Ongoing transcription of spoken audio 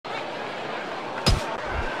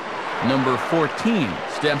Number 14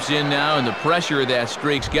 steps in now, and the pressure of that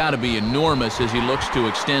streak's got to be enormous as he looks to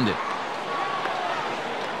extend it.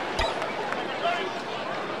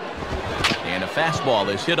 And a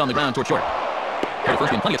fastball is hit on the ground toward short. Here, the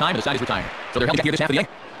first in plenty of time, and the side is retired. So they're helping here this half of the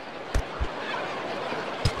inning.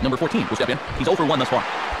 Number 14 will step in. He's 0 for 1 thus far.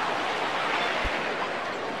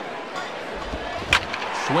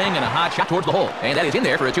 Swing and a hot shot towards the hole, and that is in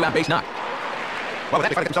there for a 2-out base knock. Well, with that,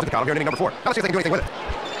 they try to get themselves in the column here in inning number 4. Now let's see if they can do anything with it.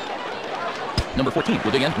 Number 14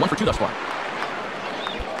 will dig in, 1 for 2 thus far.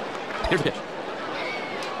 Here's the pitch.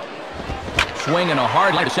 Swing and a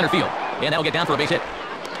hard line to center field, and that'll get down for a base hit.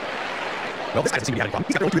 Well, this guy doesn't seem to be having fun.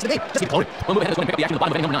 He's got their own 2 hits in the game. Just keep pulling. We'll move ahead. This one to pick up the action at the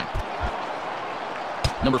bottom of inning number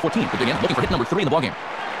 9. Number 14 will dig in, looking for hit number 3 in the ballgame.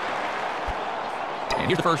 And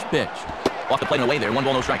here's the first pitch. Off the plate and away there, 1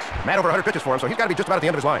 ball, no strikes. Man, over 100 pitches for him, so he's got to be just about at the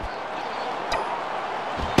end of his line.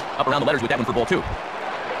 Up around the letters with that one for ball 2.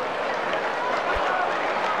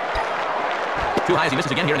 Too high as he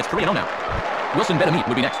misses again here, and it's 3-0 now. Wilson Betamit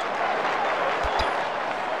would be next.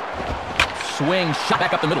 Swing, shot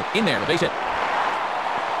back up the middle. In there, the base hit.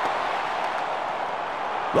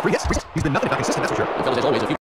 Well, 3 hits. He's been nothing but consistent, that's for sure. The fellas, as always, a few